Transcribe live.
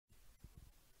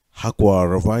Haqua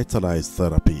Revitalize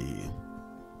Therapy,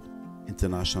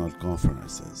 international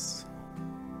conferences,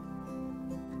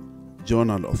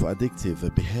 Journal of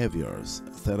Addictive Behaviors,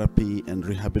 Therapy and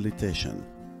Rehabilitation,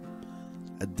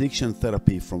 Addiction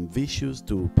Therapy from Vicious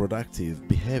to Productive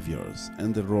Behaviors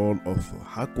and the Role of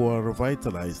Haqua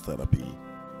Revitalize Therapy,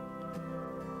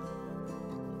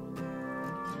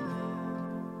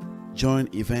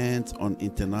 Joint event on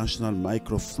International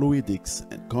MICROFLUIDICS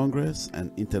Congress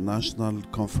and International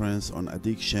Conference on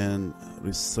Addiction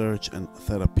Research and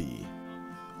Therapy,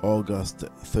 August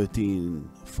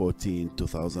 13-14,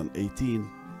 2018,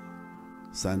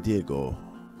 San Diego,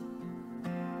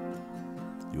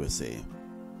 USA.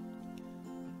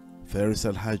 Faris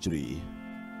AlHajri,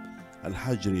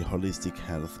 AlHajri Holistic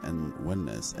Health and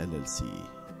Wellness, LLC,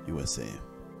 USA.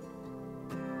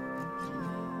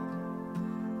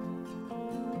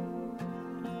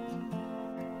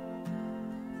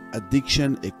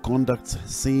 Addiction, a conduct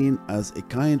seen as a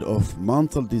kind of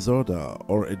mental disorder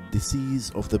or a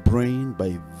disease of the brain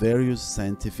by various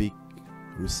scientific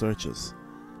researchers.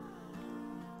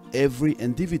 Every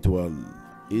individual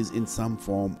is in some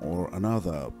form or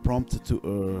another prompted to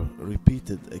a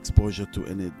repeated exposure to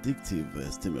an addictive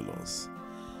stimulus.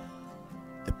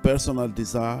 A personal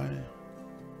desire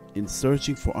in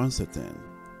searching for uncertain.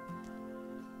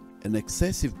 An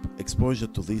excessive exposure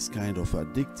to this kind of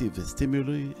addictive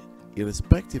stimuli,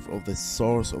 irrespective of the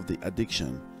source of the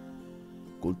addiction,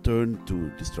 could turn to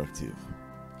destructive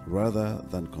rather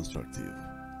than constructive,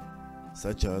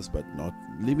 such as but not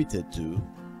limited to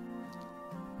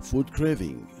food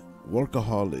craving,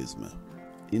 workaholism,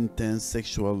 intense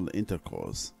sexual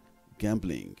intercourse,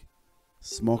 gambling,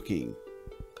 smoking,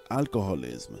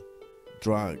 alcoholism,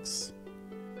 drugs,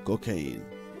 cocaine,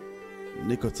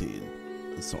 nicotine,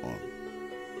 and so on.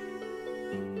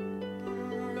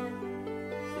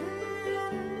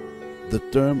 The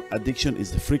term addiction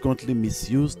is frequently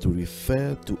misused to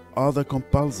refer to other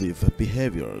compulsive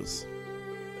behaviors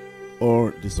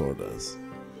or disorders.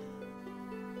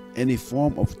 Any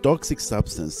form of toxic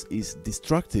substance is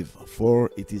destructive, for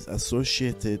it is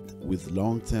associated with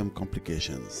long-term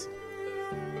complications.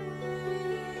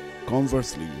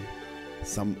 Conversely,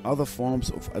 some other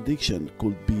forms of addiction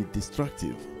could be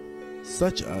destructive,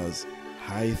 such as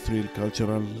high-thrill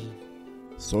cultural,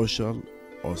 social,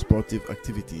 or sportive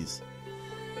activities,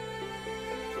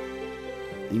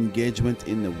 engagement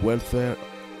in welfare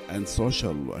and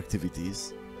social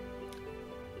activities,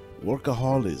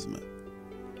 workaholism,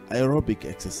 aerobic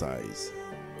exercise,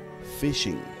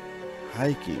 fishing,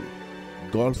 hiking,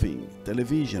 golfing,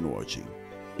 television watching,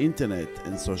 internet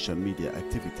and social media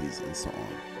activities, and so on.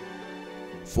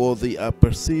 For they are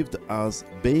perceived as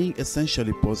being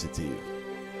essentially positive,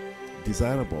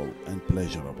 desirable, and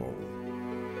pleasurable.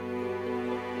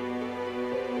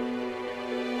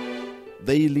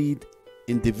 They lead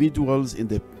individuals in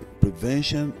the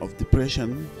prevention of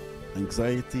depression,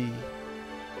 anxiety,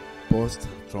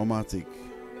 post-traumatic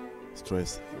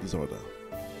stress disorder.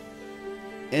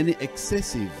 Any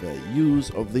excessive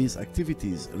use of these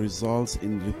activities results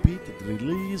in repeated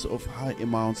release of high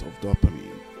amounts of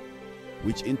dopamine,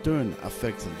 which in turn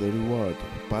affects the reward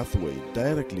pathway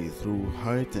directly through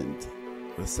heightened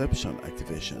reception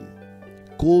activation,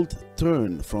 could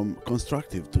turn from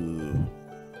constructive to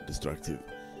destructive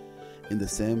in the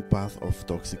same path of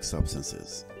toxic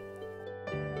substances.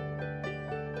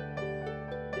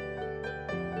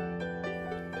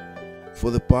 For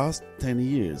the past 10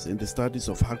 years, in the studies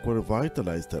of Haqua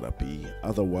Revitalize Therapy,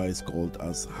 otherwise called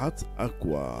as Hot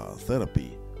Aqua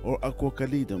Therapy or Aqua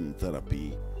Calidum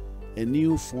Therapy, a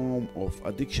new form of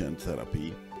addiction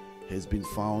therapy has been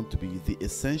found to be the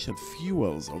essential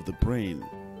fuels of the brain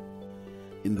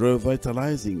in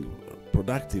revitalizing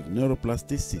productive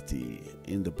neuroplasticity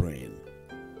in the brain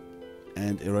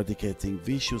and eradicating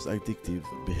vicious addictive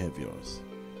behaviors.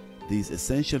 These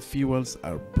essential fuels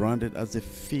are branded as the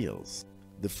feels,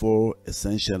 the four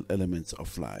essential elements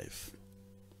of life.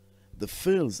 The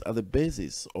feels are the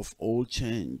basis of all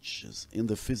changes in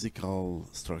the physical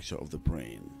structure of the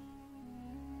brain.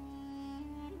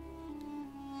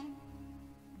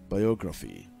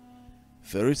 Biography.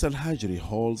 Faris AlHajri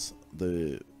holds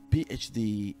the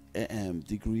PhD AM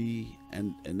degree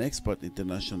and an expert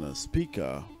international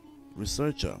speaker,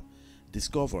 researcher,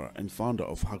 discoverer, and founder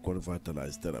of Haqua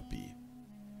Revitalize Therapy,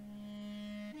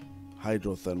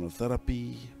 Hydrothermal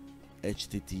Therapy,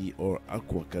 HTT or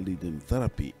Aqua Calidum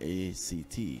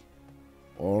Therapy-ACT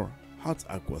or Hot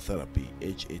Aqua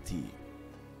Therapy-HAT.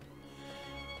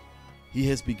 He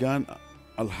has begun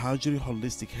AlHajri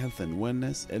Holistic Health and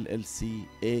Wellness,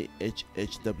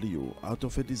 LLC-AHHW, out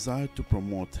of a desire to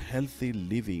promote healthy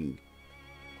living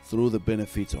through the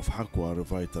benefits of Haqua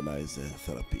Revitalize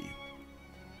Therapy.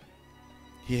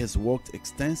 He has worked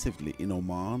extensively in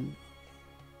Oman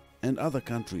and other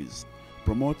countries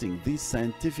promoting this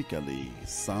scientifically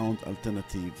sound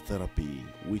alternative therapy,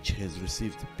 which has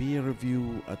received peer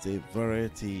review at a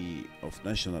variety of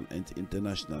national and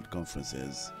international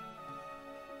conferences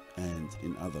and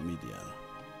in other media.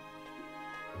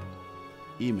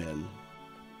 Email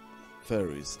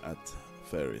Faris at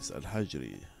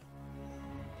farisalhajri.com.